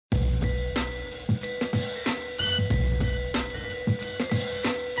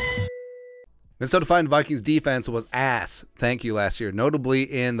Minnesota Vikings defense was ass, thank you, last year, notably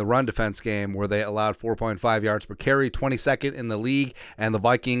in the run defense game where they allowed 4.5 yards per carry, 22nd in the league, and the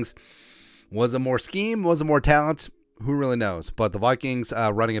Vikings, was it more scheme, was it more talent? Who really knows? But the Vikings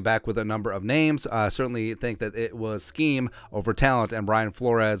running it back with a number of names. Certainly think that it was scheme over talent, and Brian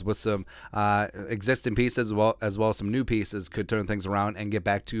Flores with some existing pieces as well as some new pieces could turn things around and get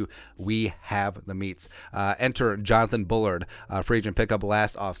back to we have the meats. Enter Jonathan Bullard, free agent pickup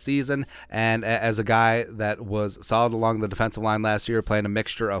last offseason, and as a guy that was solid along the defensive line last year, playing a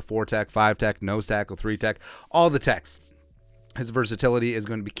mixture of 4-tech, 5-tech, nose tackle, 3-tech, all the techs. His versatility is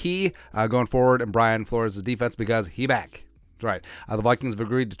going to be key going forward in Brian Flores' defense because he back. Right. The Vikings have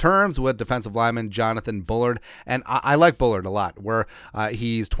agreed to terms with defensive lineman Jonathan Bullard, and I like Bullard a lot, where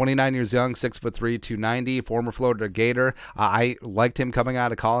he's 29 years young, 6'3", 290, former Florida Gator. I liked him coming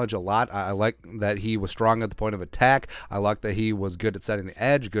out of college a lot. I like that he was strong at the point of attack. I like that he was good at setting the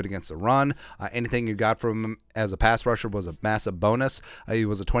edge, good against the run. Anything you got from him as a pass rusher was a massive bonus. He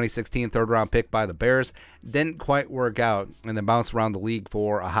was a 2016 third-round pick by the Bears. Didn't quite work out, and then bounced around the league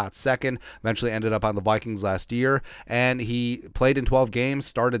for a hot second. Eventually ended up on the Vikings last year, and he played in 12 games,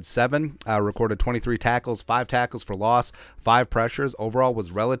 started 7, recorded 23 tackles, 5 tackles for loss, 5 pressures. Overall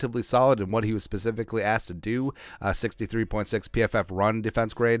was relatively solid in what he was specifically asked to do. 63.6 PFF run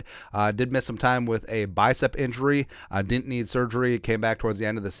defense grade. Did miss some time with a bicep injury. Didn't need surgery. Came back towards the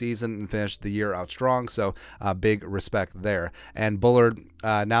end of the season and finished the year out strong. So big respect there. And Bullard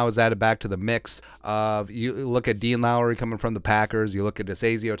now is added back to the mix of, you look at Dean Lowry coming from the Packers, you look at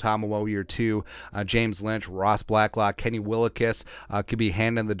Desazio Tomowo year 2, James Lynch, Ross Blacklock, Kenny Willekes could be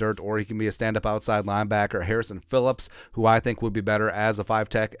hand in the dirt, or he can be a stand-up outside linebacker. Harrison Phillips, who I think would be better as a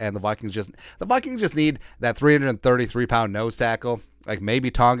 5-tech, and the Vikings just need that 333-pound nose tackle. Like maybe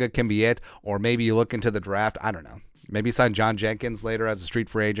Tonga can be it, or maybe you look into the draft. I don't know. Maybe sign John Jenkins later as a street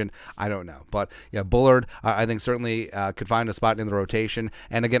free agent. I don't know. But yeah, Bullard, I think certainly could find a spot in the rotation.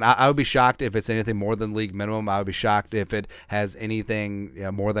 And again, I would be shocked if it's anything more than league minimum. I would be shocked if it has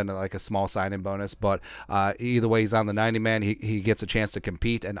anything more than like a small sign-in bonus. But either way, he's on the 90-man. He gets a chance to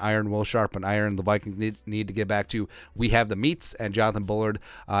compete, and iron will sharpen iron. The Vikings need to get back to we have the meats, and Jonathan Bullard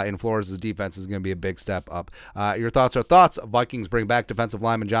in Flores' defense is going to be a big step up. Your thoughts are thoughts. Vikings bring back defensive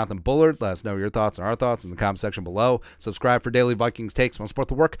lineman Jonathan Bullard. Let us know your thoughts and our thoughts in the comment section below. Subscribe for daily Vikings takes. Want to support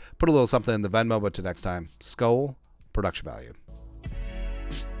the work? Put a little something in the Venmo. But till next time, Skull Production Value.